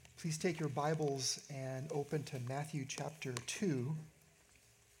Please take your Bibles and open to Matthew chapter 2.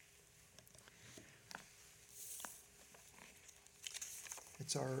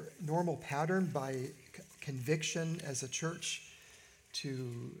 It's our normal pattern by conviction as a church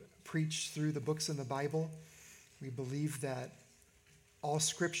to preach through the books in the Bible. We believe that all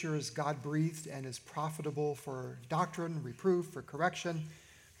Scripture is God-breathed and is profitable for doctrine, reproof, for correction,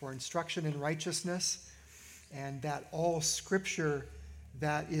 for instruction in righteousness, and that all Scripture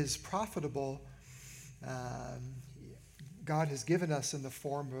that is profitable, God has given us in the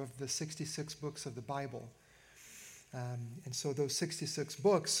form of the 66 books of the Bible. And so those 66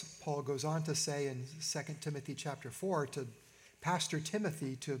 books, Paul goes on to say in 2 Timothy chapter 4 to Pastor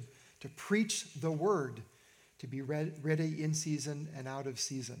Timothy to preach the word, to be ready in season and out of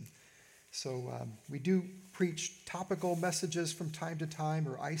season. So we do preach topical messages from time to time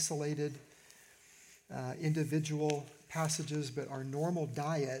or isolated individual passages, but our normal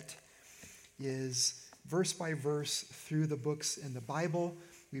diet is verse by verse through the books in the Bible.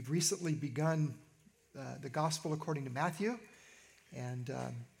 We've recently begun the Gospel according to Matthew, and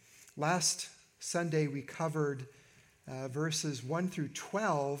last Sunday we covered verses 1 through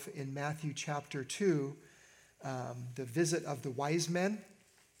 12 in Matthew chapter 2, the visit of the wise men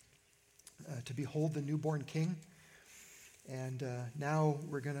to behold the newborn king. And now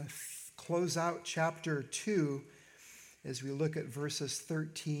we're going to close out chapter 2 as we look at verses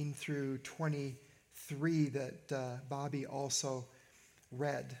 13 through 23 that Bobby also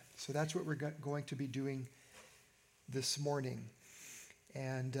read. So that's what we're going to be doing this morning.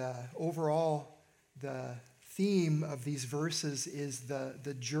 And overall, the theme of these verses is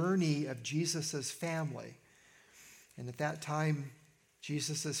the journey of Jesus' family. And at that time,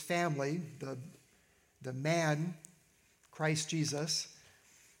 Jesus' family, the man, Christ Jesus,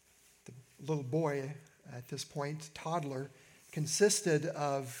 the little boy at this point, toddler, consisted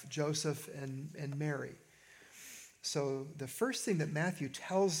of Joseph and Mary. So the first thing that Matthew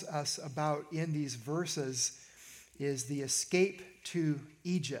tells us about in these verses is the escape to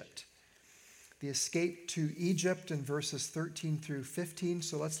Egypt. The escape to Egypt in verses 13 through 15.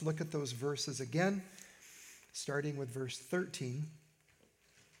 So let's look at those verses again, starting with verse 13.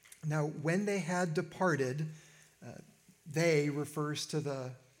 Now, when they had departed, they refers to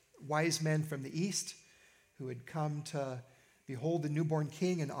the wise men from the east who had come to behold the newborn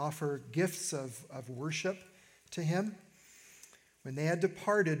king and offer gifts of worship to him. When they had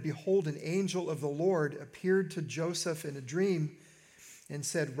departed, behold, an angel of the Lord appeared to Joseph in a dream and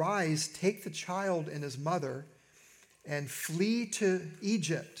said, "Rise, take the child and his mother, and flee to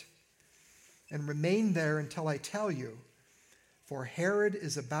Egypt, and remain there until I tell you, for Herod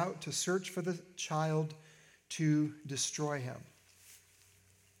is about to search for the child to destroy him."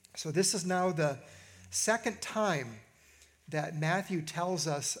 So this is now the second time that Matthew tells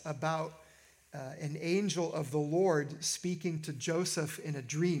us about an angel of the Lord speaking to Joseph in a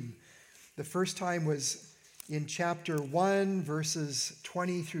dream. The first time was in chapter 1, verses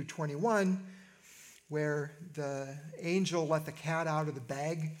 20 through 21, where the angel let the cat out of the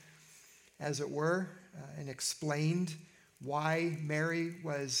bag, as it were, and explained why Mary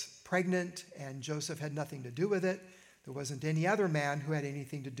was pregnant and Joseph had nothing to do with it. There wasn't any other man who had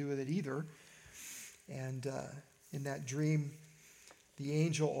anything to do with it either. And in that dream, the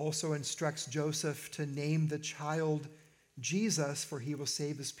angel also instructs Joseph to name the child Jesus, for he will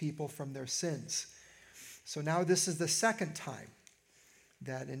save his people from their sins. So now this is the second time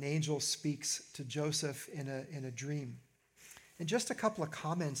that an angel speaks to Joseph in a dream. And just a couple of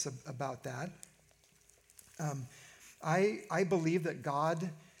comments about that. I believe that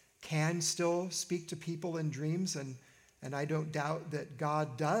God can still speak to people in dreams, and I don't doubt that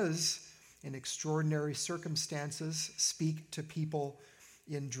God does, in extraordinary circumstances, speak to people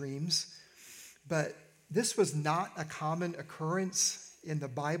in dreams. But this was not a common occurrence in the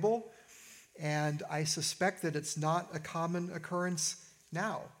Bible, and I suspect that it's not a common occurrence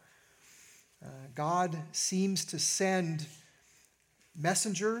now. God seems to send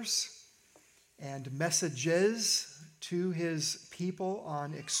messengers and messages to his people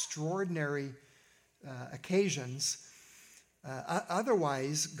on extraordinary occasions.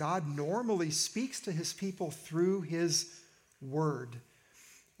 Otherwise, God normally speaks to his people through his word.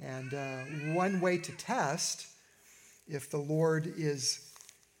 And one way to test if the Lord is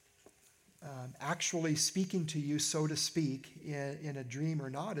actually speaking to you, so to speak, in a dream or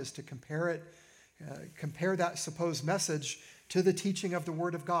not, is to compare that supposed message to the teaching of the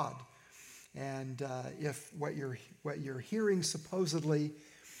Word of God. And if what you're hearing supposedly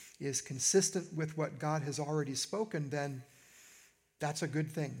is consistent with what God has already spoken, then that's a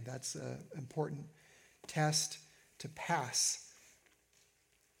good thing. That's an important test to pass.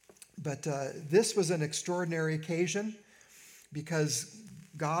 But this was an extraordinary occasion because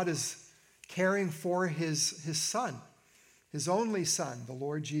God is caring for his son, his only son, the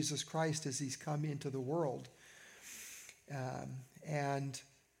Lord Jesus Christ, as he's come into the world.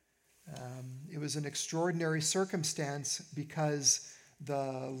 It was an extraordinary circumstance because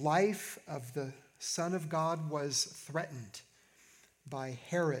the life of the Son of God was threatened by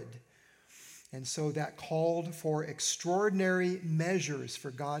Herod. And so that called for extraordinary measures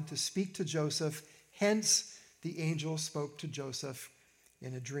for God to speak to Joseph. Hence, the angel spoke to Joseph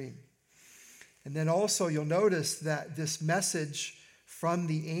in a dream. And then also you'll notice that this message from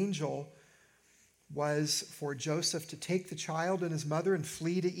the angel was for Joseph to take the child and his mother and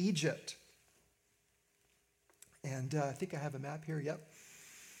flee to Egypt. And I think I have a map here. Yep.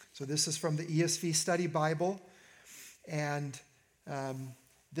 So this is from the ESV Study Bible. And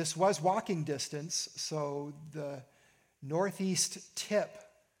this was walking distance. So the northeast tip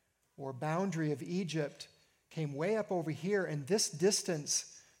or boundary of Egypt came way up over here. And this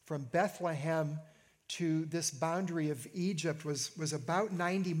distance from Bethlehem to this boundary of Egypt was about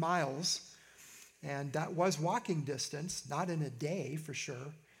 90 miles. And that was walking distance, not in a day for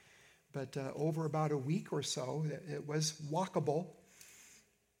sure, but over about a week or so, it was walkable.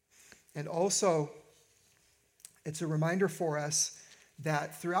 And also, it's a reminder for us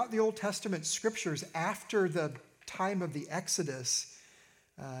that throughout the Old Testament scriptures, after the time of the Exodus,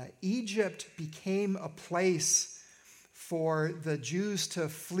 Egypt became a place for the Jews to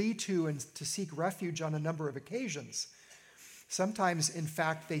flee to and to seek refuge on a number of occasions. Sometimes, in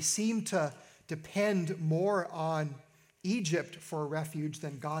fact, they seem to depend more on Egypt for refuge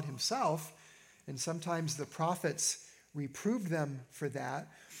than God himself, and sometimes the prophets reproved them for that.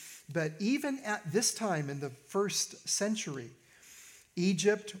 But even at this time in the first century,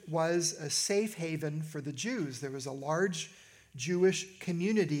 Egypt was a safe haven for the Jews. There was a large Jewish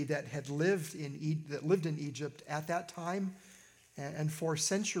community that lived in Egypt at that time, and for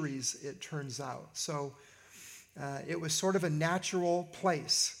centuries, it turns out. So it was sort of a natural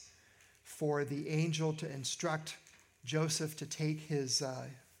place for the angel to instruct Joseph to take his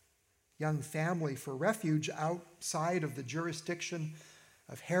young family for refuge outside of the jurisdiction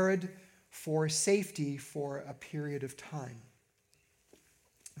of Herod for safety for a period of time.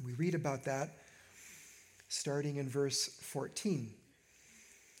 And we read about that starting in verse 14.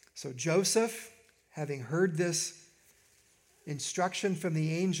 So Joseph, having heard this instruction from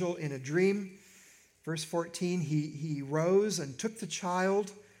the angel in a dream, verse 14, he rose and took the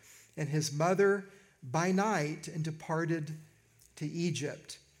child and his mother by night and departed to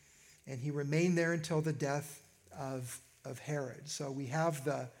Egypt. And he remained there until the death of Herod. So we have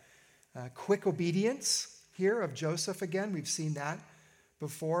the quick obedience here of Joseph again. We've seen that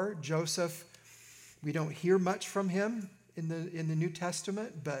before. Joseph, we don't hear much from him in the New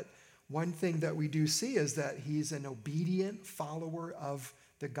Testament, but one thing that we do see is that he's an obedient follower of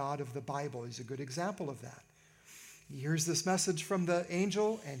the God of the Bible. He's a good example of that. He hears this message from the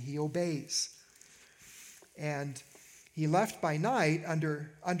angel and he obeys. And he left by night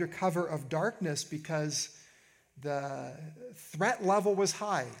under cover of darkness because the threat level was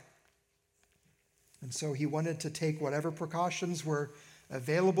high. And so he wanted to take whatever precautions were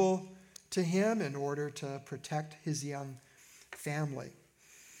available to him in order to protect his young family.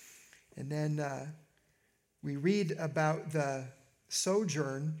 And then we read about the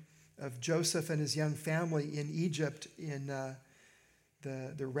sojourn of Joseph and his young family in Egypt in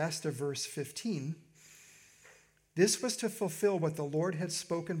the rest of verse 15. This was to fulfill what the Lord had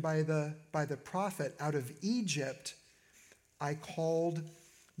spoken by the prophet, out of Egypt I called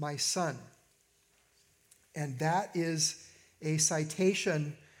my son. And that is a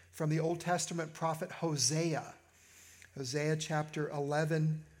citation from the Old Testament prophet Hosea. Hosea chapter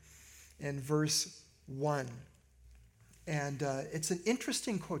 11 and verse 1. And it's an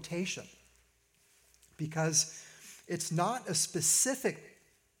interesting quotation because it's not a specific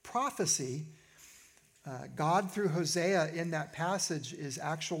prophecy. God, through Hosea in that passage, is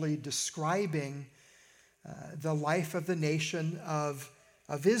actually describing the life of the nation of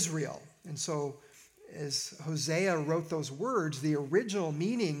Israel. And so as Hosea wrote those words, the original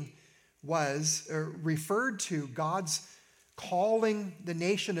meaning was referred to God's calling the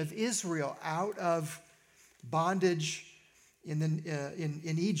nation of Israel out of bondage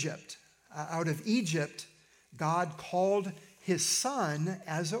in Egypt. Out of Egypt, God called his son,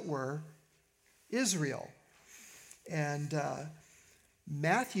 as it were, Israel. And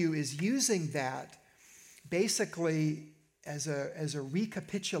Matthew is using that basically as a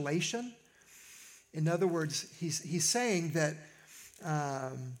recapitulation. In other words, he's saying that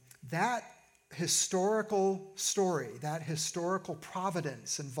that historical story, that historical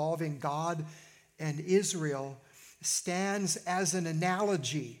providence involving God and Israel, stands as an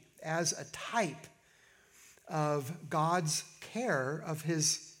analogy, as a type of God's care of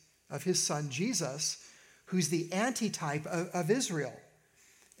his son Jesus, who's the antitype of Israel.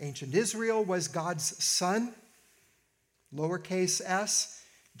 Ancient Israel was God's son, lowercase s.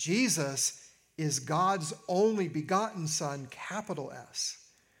 Jesus is God's only begotten son, capital S.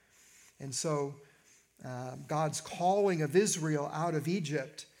 And so God's calling of Israel out of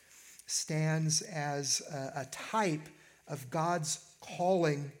Egypt stands as a type of God's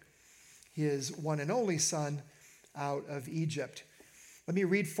calling his one and only son out of Egypt. Let me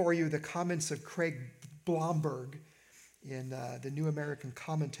read for you the comments of Craig Blomberg in the New American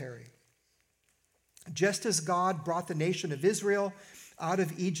Commentary. Just as God brought the nation of Israel out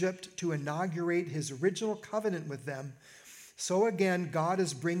of Egypt to inaugurate his original covenant with them, so again God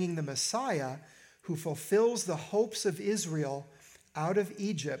is bringing the Messiah who fulfills the hopes of Israel out of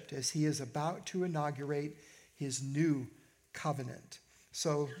Egypt as he is about to inaugurate his new covenant.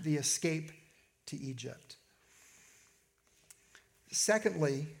 So the escape to Egypt.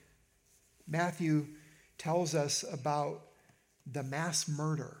 Secondly, Matthew tells us about the mass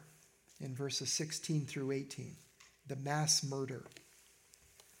murder in verses 16 through 18. The mass murder.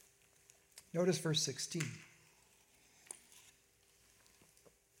 Notice verse 16.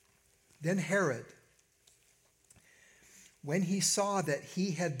 Then Herod, when he saw that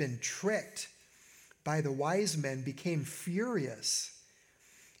he had been tricked by the wise men, became furious,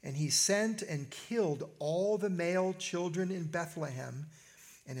 and he sent and killed all the male children in Bethlehem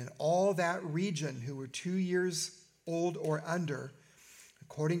and in all that region who were 2 years old or under,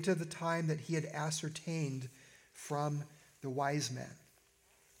 according to the time that he had ascertained from the wise men.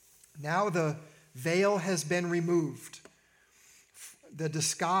 Now the veil has been removed. The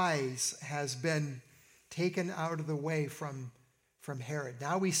disguise has been taken out of the way from Herod.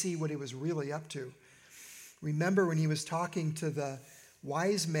 Now we see what he was really up to. Remember when he was talking to the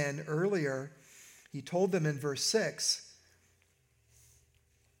wise men earlier, he told them in verse 6,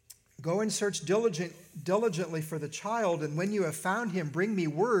 "Go and search diligently for the child, and when you have found him, bring me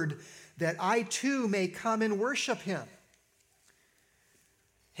word that I too may come and worship him."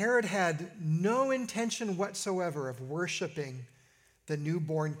 Herod had no intention whatsoever of worshiping the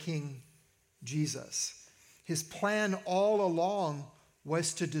newborn King Jesus. His plan all along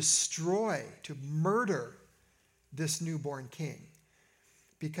was to destroy, to murder this newborn king.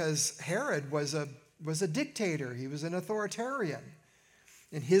 Because Herod was a dictator. He was an authoritarian.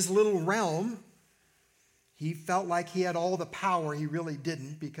 In his little realm, he felt like he had all the power. He really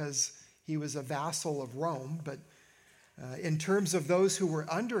didn't, because he was a vassal of Rome. But in terms of those who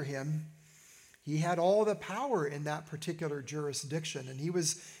were under him, he had all the power in that particular jurisdiction. And he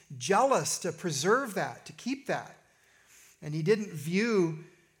was jealous to preserve that, to keep that. And he didn't view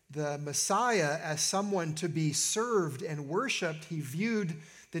the Messiah as someone to be served and worshiped. He viewed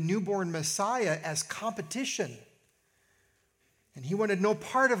the newborn Messiah as competition. And he wanted no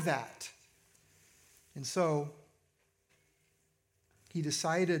part of that. And so he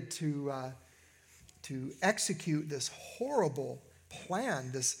decided to execute this horrible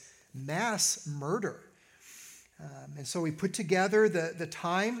plan, this mass murder. And so he put together the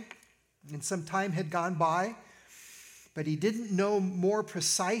time, and some time had gone by, but he didn't know more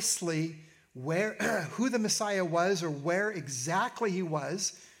precisely who the Messiah was or where exactly he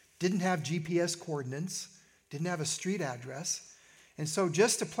was. Didn't have GPS coordinates, didn't have a street address. And so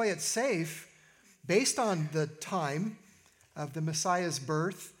just to play it safe, based on the time of the Messiah's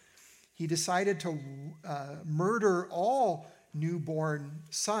birth, he decided to murder all newborn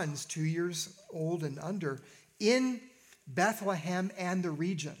sons 2 years old and under in Bethlehem and the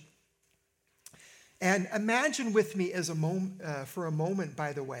region. And imagine with me for a moment,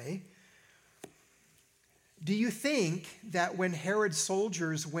 by the way, do you think that when Herod's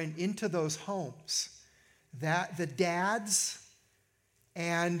soldiers went into those homes, that the dads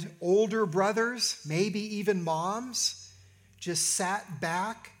and older brothers, maybe even moms, just sat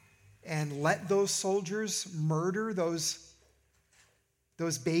back and let those soldiers murder those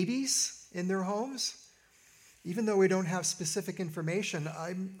babies in their homes? Even though we don't have specific information,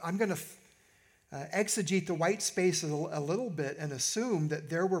 I'm going to exegete the white space a little bit and assume that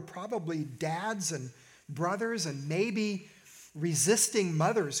there were probably dads and brothers and maybe resisting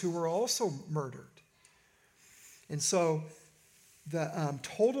mothers who were also murdered. And so the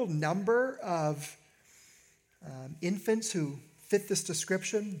total number of infants who fit this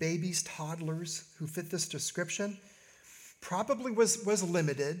description, babies, toddlers who fit this description, probably was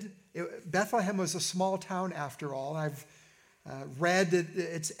limited. Bethlehem was a small town after all. I've read that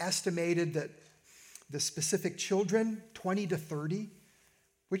it's estimated that the specific children, 20 to 30,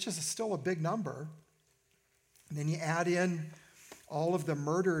 which is still a big number. And then you add in all of the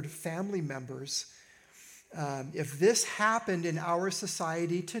murdered family members. If this happened in our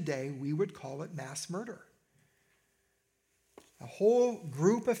society today, we would call it mass murder. A whole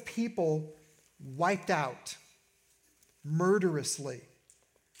group of people wiped out murderously.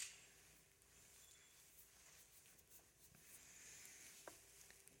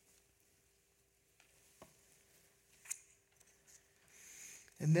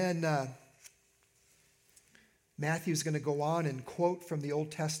 And then Matthew's going to go on and quote from the Old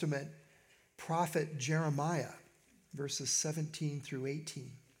Testament prophet Jeremiah, verses 17 through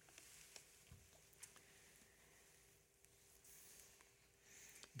 18.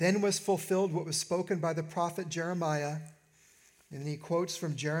 Then was fulfilled what was spoken by the prophet Jeremiah. And he quotes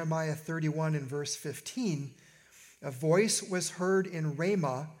from Jeremiah 31 and verse 15. A voice was heard in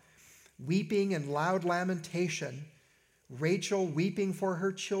Ramah, weeping and loud lamentation, Rachel weeping for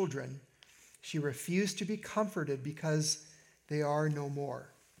her children. She refused to be comforted because they are no more.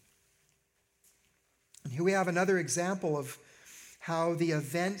 And here we have another example of how the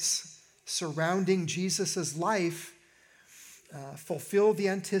events surrounding Jesus' life fulfill the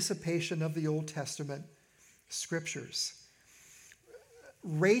anticipation of the Old Testament scriptures.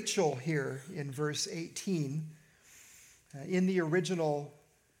 Rachel here in verse 18, in the original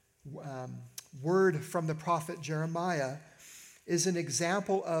word from the prophet Jeremiah, is an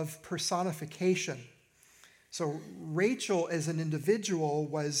example of personification. So Rachel as an individual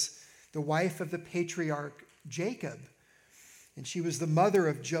was the wife of the patriarch Jacob, and she was the mother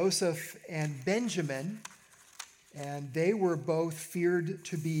of Joseph and Benjamin, and they were both feared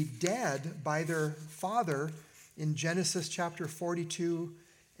to be dead by their father in Genesis chapter 42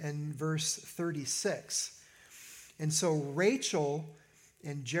 and verse 36. And so Rachel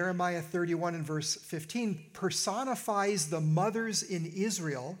in Jeremiah 31 and verse 15 personifies the mothers in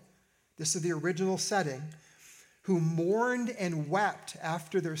Israel, this is the original setting, who mourned and wept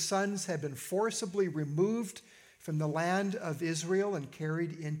after their sons had been forcibly removed from the land of Israel and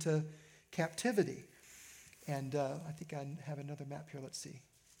carried into captivity. And I think I have another map here. Let's see.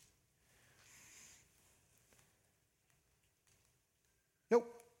 Nope.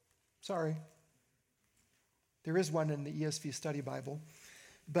 Sorry. There is one in the ESV Study Bible.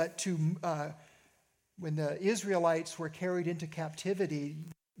 But when the Israelites were carried into captivity,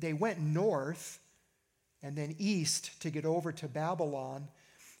 they went north and then east to get over to Babylon.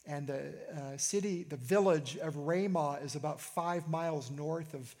 And the village of Ramah is about 5 miles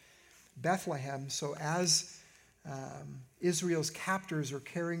north of Bethlehem. So as Israel's captors are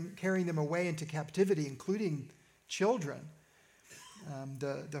carrying them away into captivity, including children,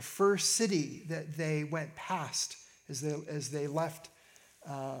 the first city that they went past as they left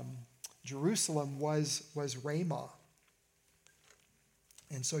Jerusalem was Ramah.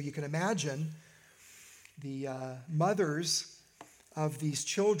 And so you can imagine the mothers of these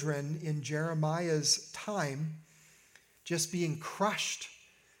children in Jeremiah's time just being crushed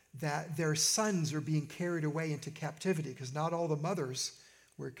that their sons are being carried away into captivity, because not all the mothers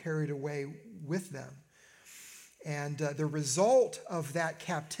were carried away with them. And the result of that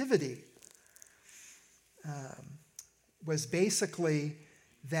captivity was basically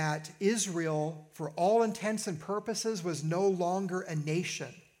that Israel, for all intents and purposes, was no longer a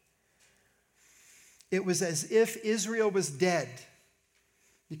nation. It was as if Israel was dead,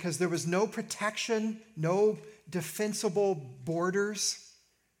 because there was no protection, no defensible borders.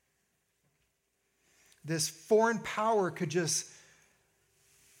 This foreign power could just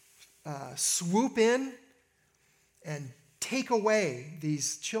swoop in and take away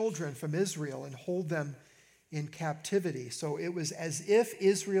these children from Israel and hold them in captivity. So it was as if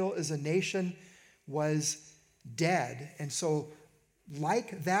Israel as a nation was dead. And so,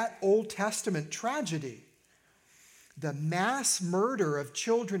 like that Old Testament tragedy, the mass murder of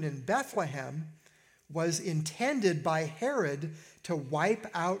children in Bethlehem was intended by Herod to wipe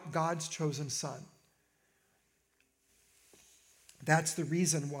out God's chosen son. That's the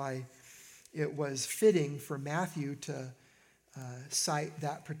reason why it was fitting for Matthew to cite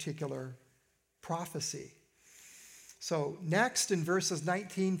that particular prophecy. So next, in verses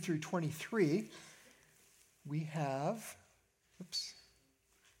 19 through 23, we have,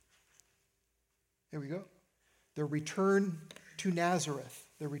 there we go, the return to Nazareth.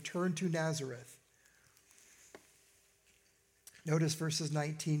 The return to Nazareth. Notice verses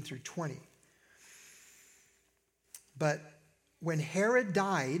 19 through 20. But when Herod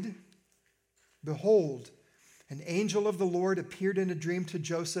died, behold, an angel of the Lord appeared in a dream to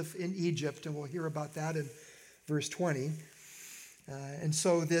Joseph in Egypt, and we'll hear about that in verse 20. And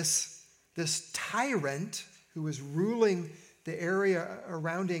so this tyrant who was ruling the area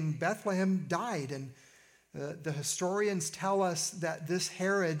surrounding Bethlehem died. And the historians tell us that this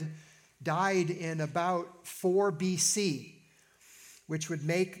Herod died in about 4 BC, which would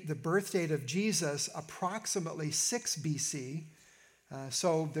make the birth date of Jesus approximately 6 BC.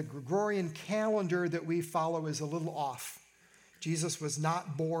 So the Gregorian calendar that we follow is a little off. Jesus was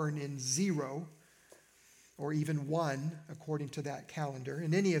not born in 0 or even 1, according to that calendar.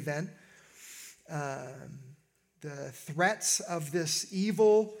 In any event, the threats of this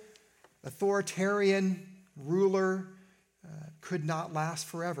evil, authoritarian ruler could not last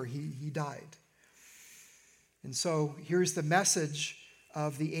forever. He died. And so here's the message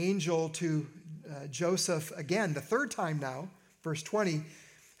of the angel to Joseph again, the third time now, verse 20,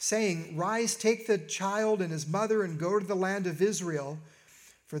 saying, "Rise, take the child and his mother and go to the land of Israel,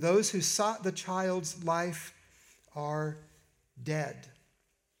 for those who sought the child's life are dead."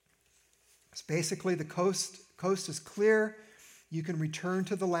 It's basically the coast is clear. You can return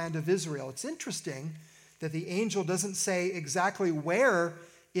to the land of Israel. It's interesting that the angel doesn't say exactly where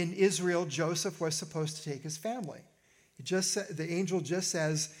in Israel Joseph was supposed to take his family. The angel just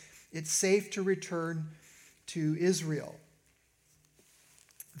says it's safe to return to Israel.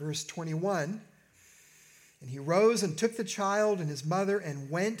 Verse 21, "And he rose and took the child and his mother and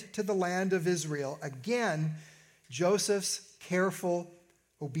went to the land of Israel." Again, Joseph's careful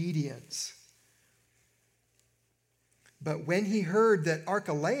obedience. "But when he heard that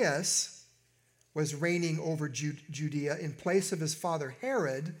Archelaus was reigning over Judea in place of his father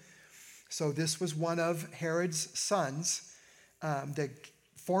Herod," so this was one of Herod's sons. The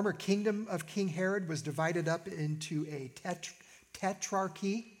former kingdom of King Herod was divided up into a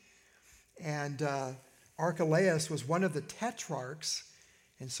tetrarchy, and Archelaus was one of the tetrarchs.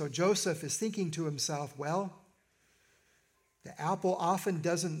 And so Joseph is thinking to himself, well, the apple often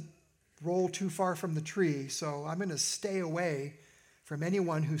doesn't roll too far from the tree, so I'm going to stay away from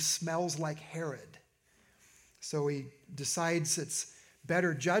anyone who smells like Herod. So he decides it's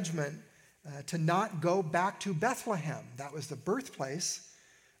better judgment to not go back to Bethlehem. That was the birthplace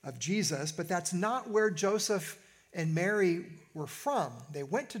of Jesus, but that's not where Joseph and Mary were from. They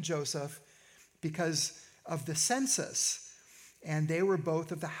went to Joseph because of the census, and they were both,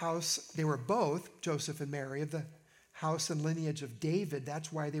 Joseph and Mary, of the house and lineage of David.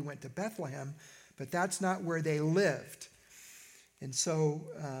 That's why they went to Bethlehem, but that's not where they lived. And so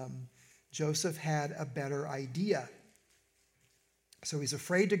Joseph had a better idea. So he's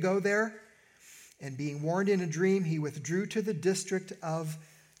afraid to go there, and being warned in a dream, he withdrew to the district of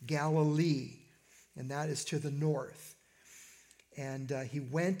Galilee, and that is to the north. And he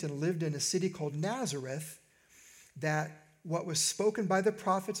went and lived in a city called Nazareth, that what was spoken by the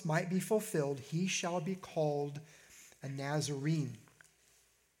prophets might be fulfilled: he shall be called a Nazarene.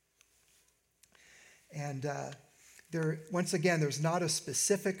 And once again, there's not a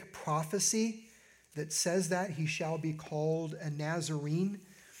specific prophecy that says that he shall be called a Nazarene,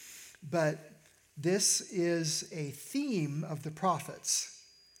 but this is a theme of the prophets.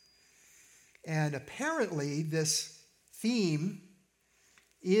 And apparently this theme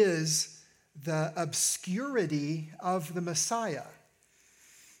is the obscurity of the Messiah.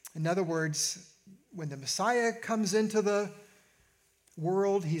 In other words, when the Messiah comes into the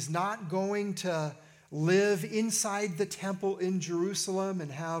world, he's not going to live inside the temple in Jerusalem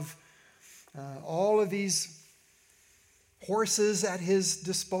and have all of these horses at his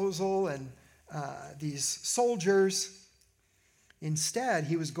disposal and these soldiers. Instead,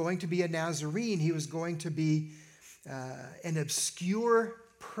 he was going to be a Nazarene. He was going to be an obscure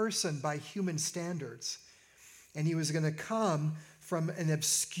person by human standards. And he was going to come from an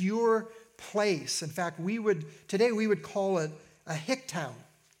obscure place. In fact, today we would call it a hick town.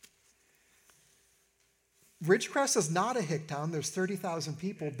 Ridgecrest is not a hick town. There's 30,000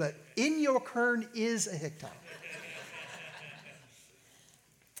 people, but Inyokern is a hick town.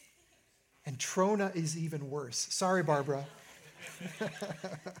 And Trona is even worse. Sorry, Barbara.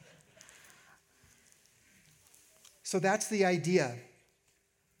 So that's the idea.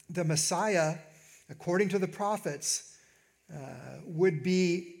 The Messiah, according to the prophets, would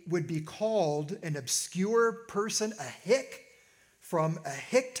be called an obscure person, a hick, from a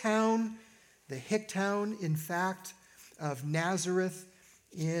hick town, the hick town, in fact, of Nazareth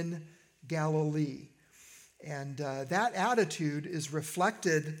in Galilee. And that attitude is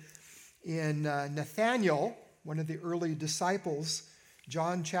reflected in Nathanael, one of the early disciples,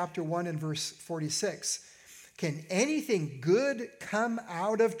 John chapter 1 and verse 46. Can anything good come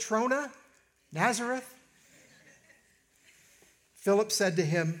out of Trona, Nazareth? Philip said to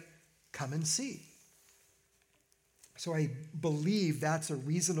him, come and see. So I believe that's a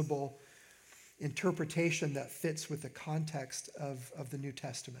reasonable interpretation that fits with the context of the New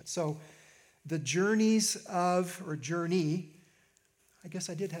Testament. So the journeys of, or journey, I guess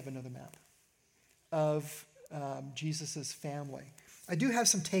I did have another map, of Jesus' family. I do have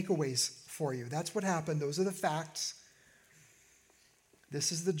some takeaways for you. That's what happened. Those are the facts.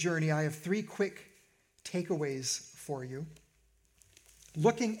 This is the journey. I have 3 quick takeaways for you.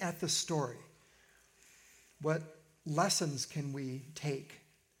 Looking at the story, what lessons can we take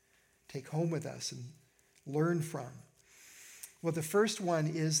home with us and learn from? Well, the first one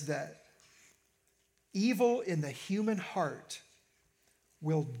is that evil in the human heart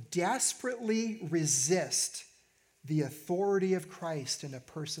will desperately resist the authority of Christ in a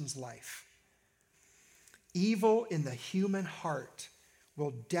person's life. Evil in the human heart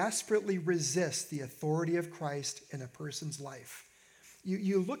will desperately resist the authority of Christ in a person's life.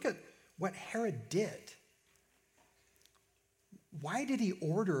 You look at what Herod did. Why did he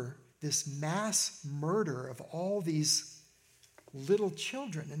order this mass murder of all these little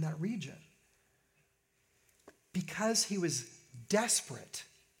children in that region? Because he was desperate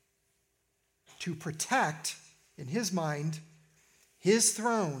to protect, in his mind, his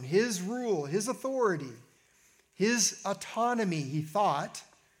throne, his rule, his authority, his autonomy, he thought,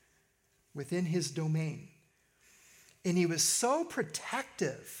 within his domain. And he was so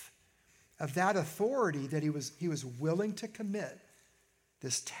protective of that authority that he was willing to commit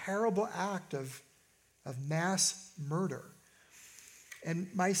this terrible act of mass murder. And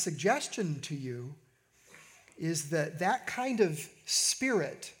my suggestion to you is that kind of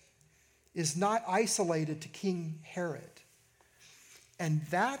spirit is not isolated to King Herod. And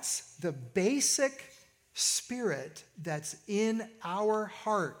that's the basic spirit that's in our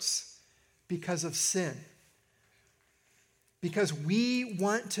hearts because of sin. Because we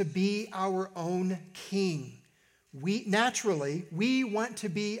want to be our own king. We want to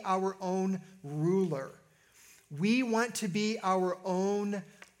be our own ruler. We want to be our own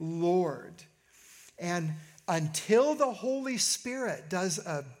Lord. And until the Holy Spirit does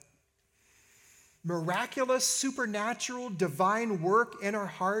a miraculous, supernatural, divine work in our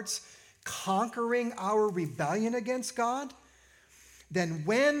hearts, conquering our rebellion against God, then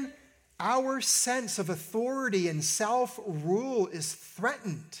when our sense of authority and self-rule is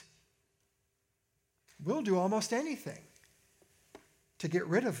threatened, we'll do almost anything to get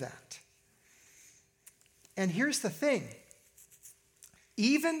rid of that. And here's the thing.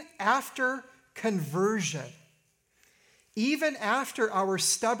 Even after conversion, even after our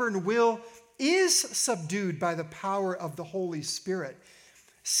stubborn will is subdued by the power of the Holy Spirit,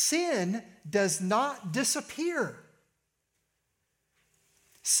 sin does not disappear.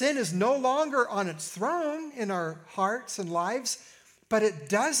 Sin is no longer on its throne in our hearts and lives, but it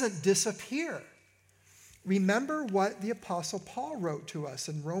doesn't disappear. Remember what the Apostle Paul wrote to us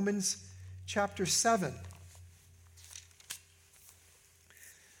in Romans chapter 7.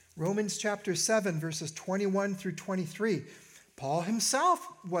 Romans chapter 7, verses 21 through 23. Paul himself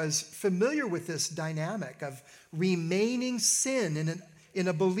was familiar with this dynamic of remaining sin in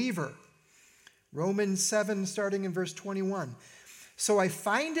a believer. Romans 7, starting in verse 21. So I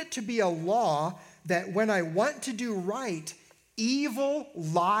find it to be a law that when I want to do right, evil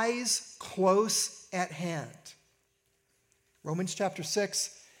lies close at hand. Romans chapter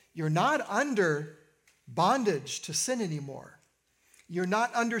 6, you're not under bondage to sin anymore. You're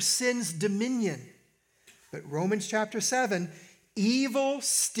not under sin's dominion. But Romans chapter 7, evil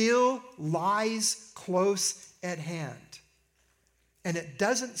still lies close at hand. And it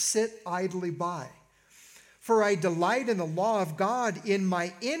doesn't sit idly by. For I delight in the law of God in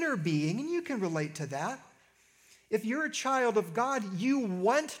my inner being, and you can relate to that. If you're a child of God, you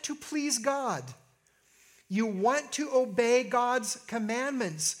want to please God. You want to obey God's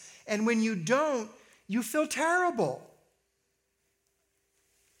commandments. And when you don't, you feel terrible.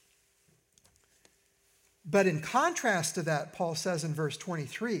 But in contrast to that, Paul says in verse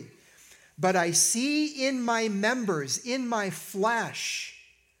 23, but I see in my members, in my flesh,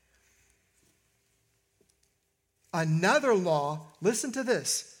 another law, listen to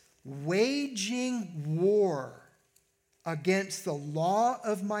this, waging war against the law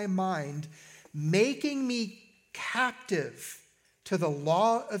of my mind, making me captive to the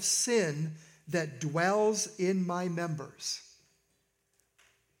law of sin that dwells in my members.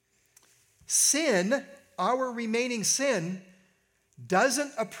 Sin, our remaining sin,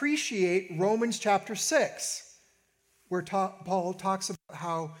 doesn't appreciate Romans chapter 6, where Paul talks about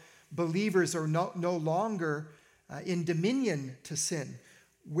how believers are no longer in dominion to sin.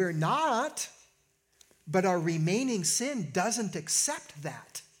 We're not, but our remaining sin doesn't accept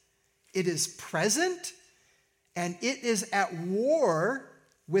that. It is present And it is at war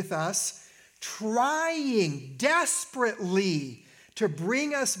with us, trying desperately to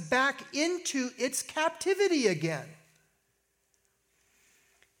bring us back into its captivity again.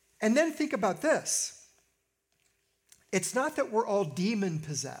 And then think about this. It's not that we're all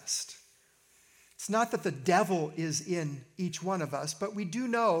demon-possessed. It's not that the devil is in each one of us, but we do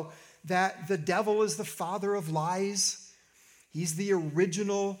know that the devil is the father of lies. He's the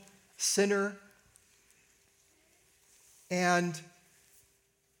original sinner. And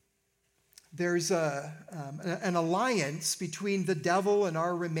there's an alliance between the devil and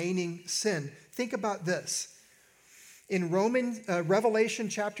our remaining sin. Think about this. In Revelation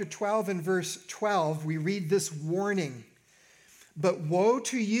chapter 12 and verse 12, we read this warning. But woe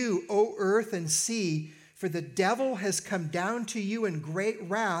to you, O earth and sea, for the devil has come down to you in great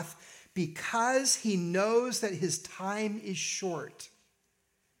wrath, because he knows that his time is short.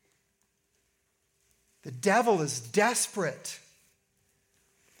 The devil is desperate.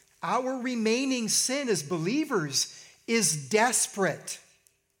 Our remaining sin as believers is desperate.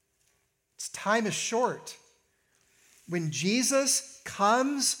 Its time is short. When Jesus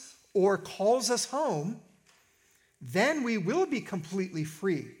comes or calls us home, then we will be completely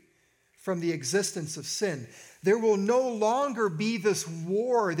free from the existence of sin. There will no longer be this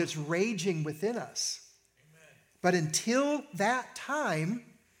war that's raging within us. Amen. But until that time,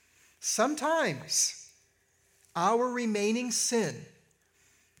 sometimes our remaining sin,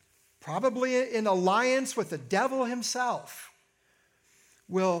 probably in alliance with the devil himself,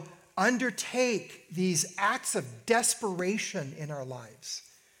 will undertake these acts of desperation in our lives.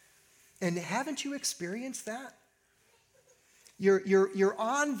 And haven't you experienced that? You're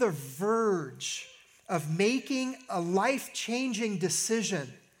on the verge of making a life-changing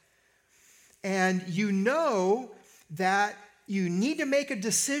decision. And you know that you need to make a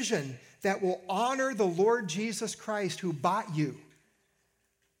decision that will honor the Lord Jesus Christ who bought you.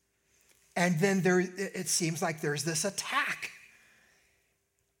 And then it seems like there's this attack.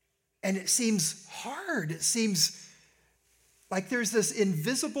 And it seems hard. It seems like there's this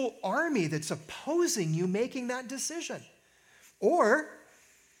invisible army that's opposing you making that decision. Or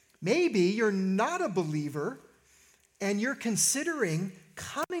maybe you're not a believer and you're considering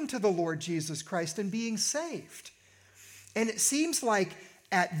coming to the Lord Jesus Christ and being saved. And it seems like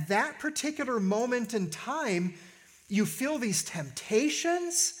at that particular moment in time, you feel these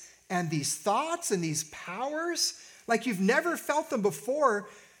temptations and these thoughts and these powers like you've never felt them before,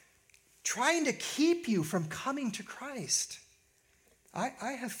 trying to keep you from coming to Christ.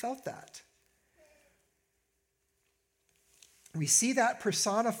 I have felt that. We see that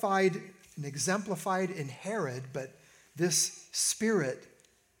personified and exemplified in Herod, but this spirit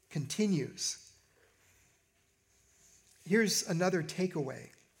continues. Here's another takeaway.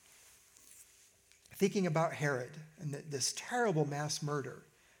 Thinking about Herod and this terrible mass murder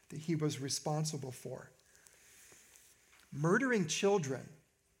that he was responsible for. Murdering children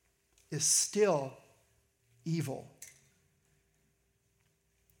is still evil.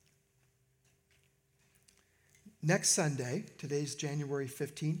 Next Sunday, today's January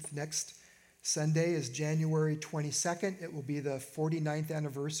 15th, next Sunday is January 22nd. It will be the 49th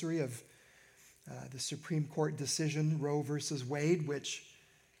anniversary of the Supreme Court decision, Roe versus Wade, which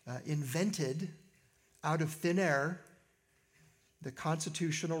invented out of thin air the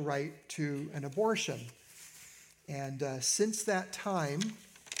constitutional right to an abortion. And since that time,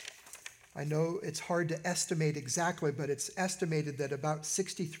 I know it's hard to estimate exactly, but it's estimated that about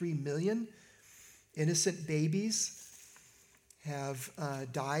 63 million innocent babies have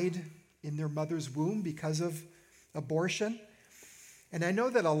died in their mother's womb because of abortion. And I know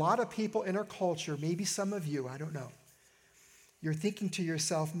that a lot of people in our culture, maybe some of you, I don't know, you're thinking to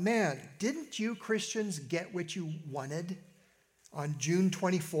yourself, man, didn't you Christians get what you wanted on June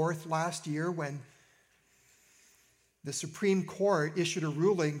 24th last year when the Supreme Court issued a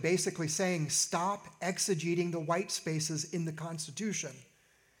ruling basically saying, stop exegeting the white spaces in the Constitution.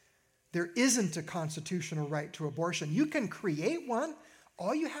 There isn't a constitutional right to abortion. You can create one.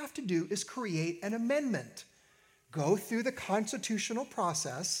 All you have to do is create an amendment. Go through the constitutional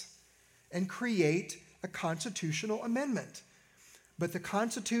process and create a constitutional amendment. But the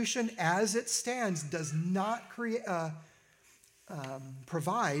Constitution as it stands does not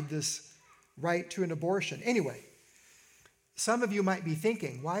provide this right to an abortion. Anyway, some of you might be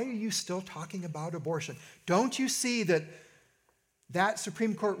thinking, why are you still talking about abortion? Don't you see that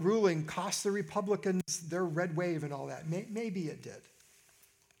Supreme Court ruling cost the Republicans their red wave and all that? Maybe it did.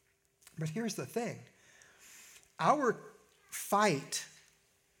 But here's the thing. Our fight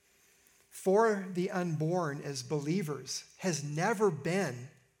for the unborn as believers has never been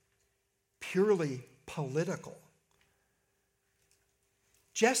purely political.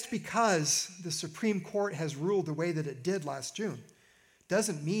 just because the Supreme Court has ruled the way that it did last June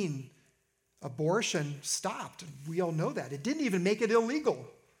doesn't mean abortion stopped. We all know that. It didn't even make it illegal.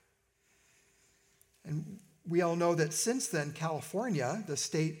 And we all know that since then, California, the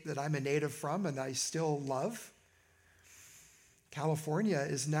state that I'm a native from and I still love, California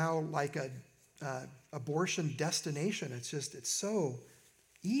is now like a abortion destination. It's so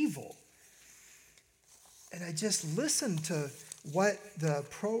evil. And I just listen to what the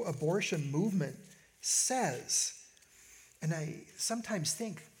pro-abortion movement says. And I sometimes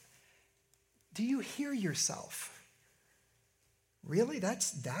think, do you hear yourself? Really?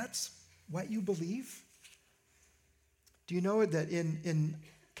 That's what you believe? Do you know that in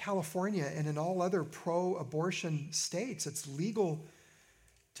California and in all other pro-abortion states, it's legal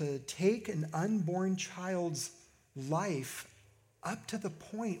to take an unborn child's life up to the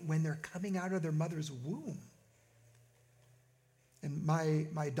point when they're coming out of their mother's womb? And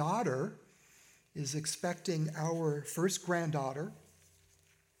my daughter is expecting our first granddaughter,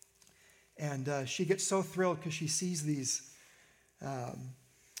 and she gets so thrilled because she sees these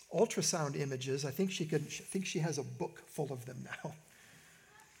ultrasound images. I think she has a book full of them now.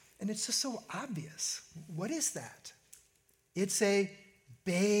 And it's just so obvious. What is that? It's a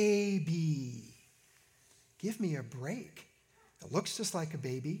baby. Give me a break. It looks just like a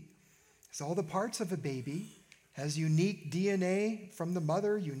baby. It's all the parts of a baby. Has unique DNA from the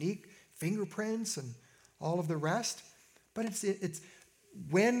mother, unique fingerprints, and all of the rest. But it's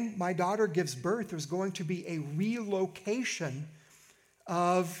when my daughter gives birth, there's going to be a relocation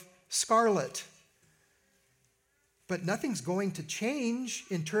of Scarlett. But nothing's going to change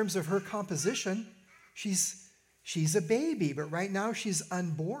in terms of her composition. She's a baby, but right now she's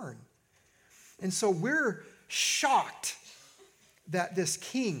unborn. And so we're shocked that this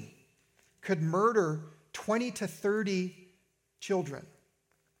king could murder 20 to 30 children.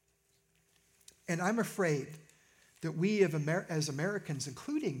 And I'm afraid that we as Americans,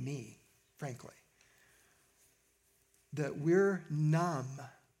 including me, frankly, that we're numb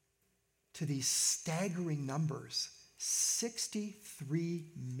to these staggering numbers. 63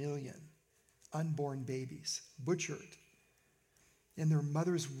 million unborn babies butchered in their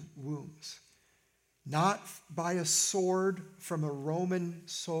mother's wombs, not by a sword from a Roman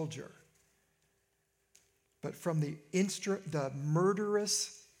soldier, but from the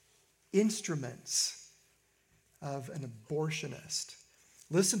murderous instruments of an abortionist.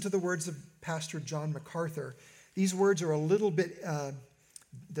 Listen to the words of Pastor John MacArthur. These words are a little bit,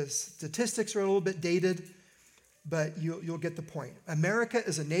 the statistics are a little bit dated, but you'll get the point. America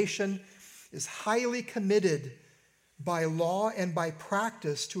as a nation is highly committed by law and by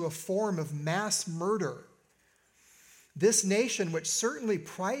practice to a form of mass murder. This nation, which certainly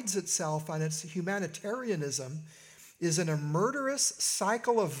prides itself on its humanitarianism, is in a murderous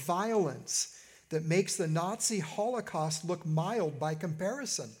cycle of violence that makes the Nazi Holocaust look mild by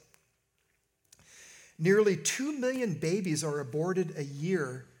comparison. Nearly 2 million babies are aborted a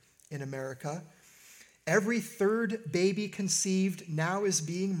year in America. Every third baby conceived now is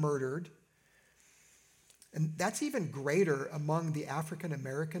being murdered. And that's even greater among the African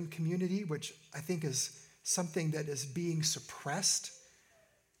American community, which I think is something that is being suppressed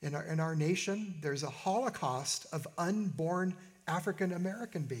in our nation. There's a Holocaust of unborn African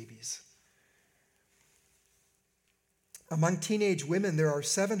American babies. Among teenage women, there are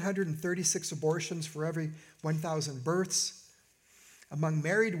 736 abortions for every 1,000 births. Among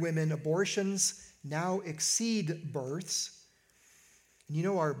married women, abortions now exceed births. And you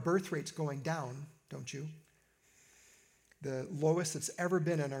know our birth rate's going down, don't you? The lowest it's ever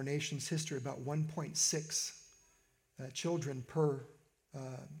been in our nation's history, about 1.6 children per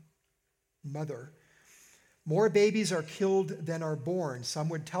mother. More babies are killed than are born. Some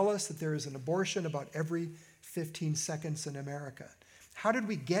would tell us that there is an abortion about every 15 seconds in America. How did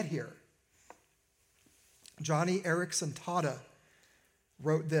we get here? Johnny Erickson Tada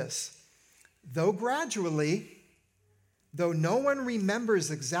wrote this: though gradually, though no one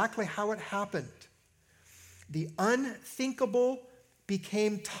remembers exactly how it happened, the unthinkable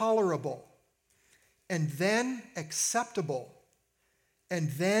became tolerable, and then acceptable, and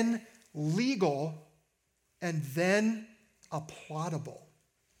then legal, and then applaudable.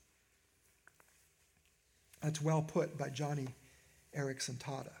 That's well put by Johnny Erickson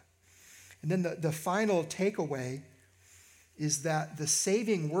Tada. And then the final takeaway is that the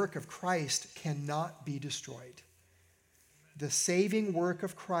saving work of Christ cannot be destroyed. The saving work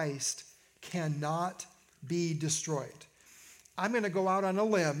of Christ cannot be destroyed. I'm going to go out on a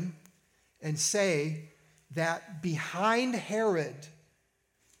limb and say that behind Herod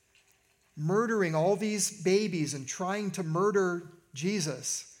murdering all these babies and trying to murder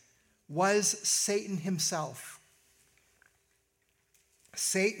Jesus was Satan himself.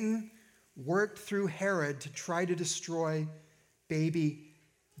 Satan worked through Herod to try to destroy baby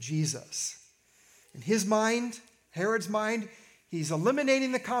Jesus. In his mind, Herod's mind, he's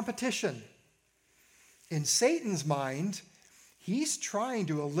eliminating the competition. In Satan's mind, he's trying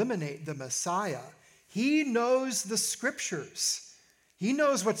to eliminate the Messiah. He knows the scriptures. He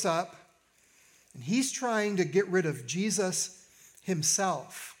knows what's up, and he's trying to get rid of Jesus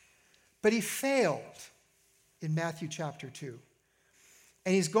himself. But he failed in Matthew chapter 2.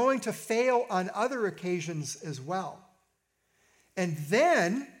 And he's going to fail on other occasions as well. And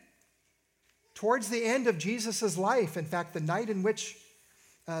then, towards the end of Jesus' life, in fact, the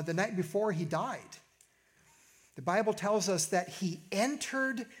night before he died, the Bible tells us that he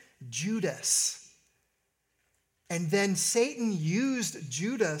entered Judas. And then Satan used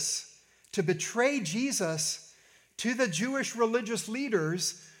Judas to betray Jesus to the Jewish religious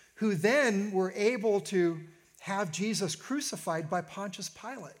leaders, who then were able to have Jesus crucified by Pontius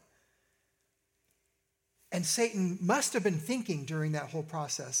Pilate. And Satan must have been thinking during that whole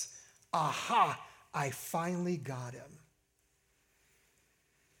process, aha, I finally got him.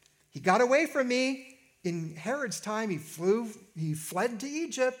 He got away from me. In Herod's time, he fled to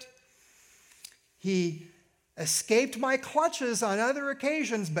Egypt. He escaped my clutches on other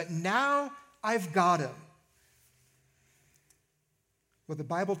occasions, but now I've got him. Well, the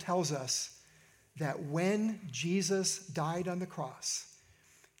Bible tells us that when Jesus died on the cross,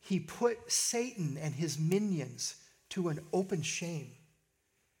 he put Satan and his minions to an open shame.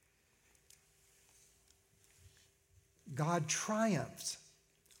 God triumphed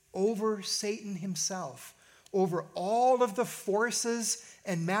over Satan himself, over all of the forces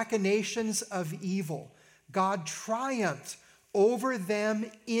and machinations of evil. God triumphed over them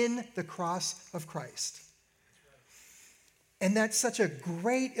in the cross of Christ. And that's such a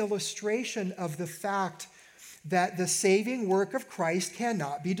great illustration of the fact that the saving work of Christ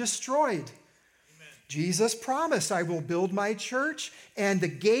cannot be destroyed. Amen. Jesus promised, I will build my church, and the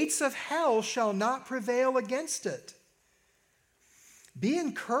gates of hell shall not prevail against it. Be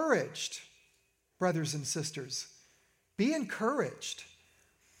encouraged, brothers and sisters. Be encouraged.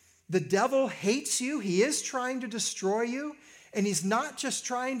 The devil hates you. He is trying to destroy you, and he's not just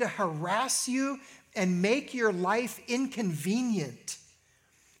trying to harass you and make your life inconvenient.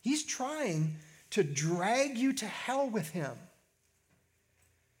 He's trying to drag you to hell with him,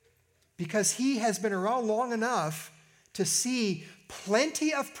 because he has been around long enough to see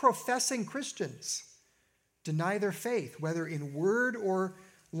plenty of professing Christians deny their faith, whether in word or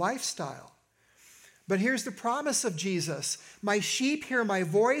lifestyle. But here's the promise of Jesus. My sheep hear my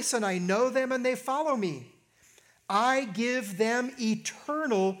voice, and I know them, and they follow me. I give them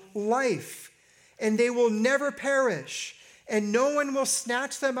eternal life, and they will never perish, and no one will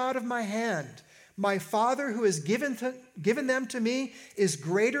snatch them out of my hand. My Father who has given them to me is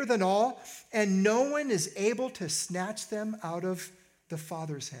greater than all, and no one is able to snatch them out of the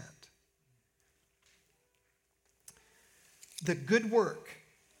Father's hand. The good work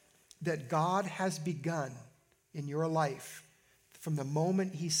that God has begun in your life from the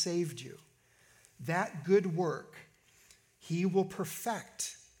moment he saved you, that good work he will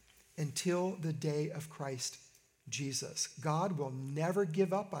perfect until the day of Christ Jesus. God will never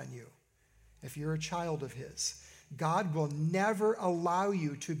give up on you if you're a child of his. God will never allow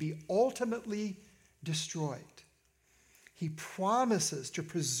you to be ultimately destroyed. He promises to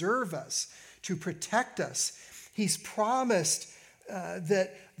preserve us, to protect us. He's promised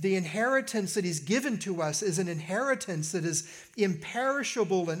that the inheritance that he's given to us is an inheritance that is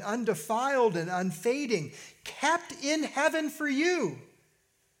imperishable and undefiled and unfading, kept in heaven for you,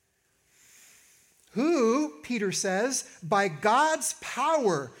 who, Peter says, by God's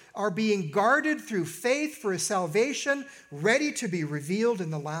power are being guarded through faith for a salvation ready to be revealed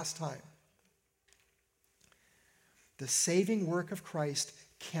in the last time. The saving work of Christ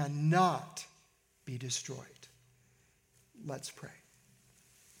cannot be destroyed. Let's pray.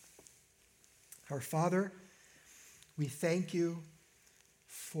 Our Father, we thank you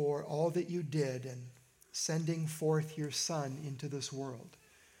for all that you did in sending forth your Son into this world.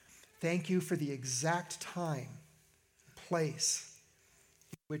 Thank you for the exact time, place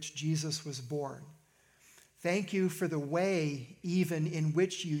in which Jesus was born. Thank you for the way even in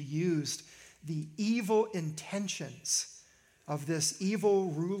which you used the evil intentions of this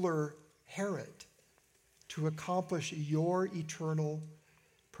evil ruler Herod to accomplish your eternal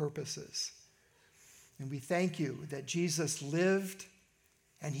purposes. And we thank you that Jesus lived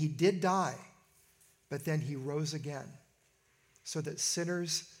and he did die, but then he rose again so that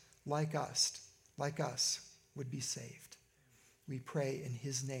sinners like us would be saved. We pray in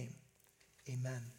his name. Amen.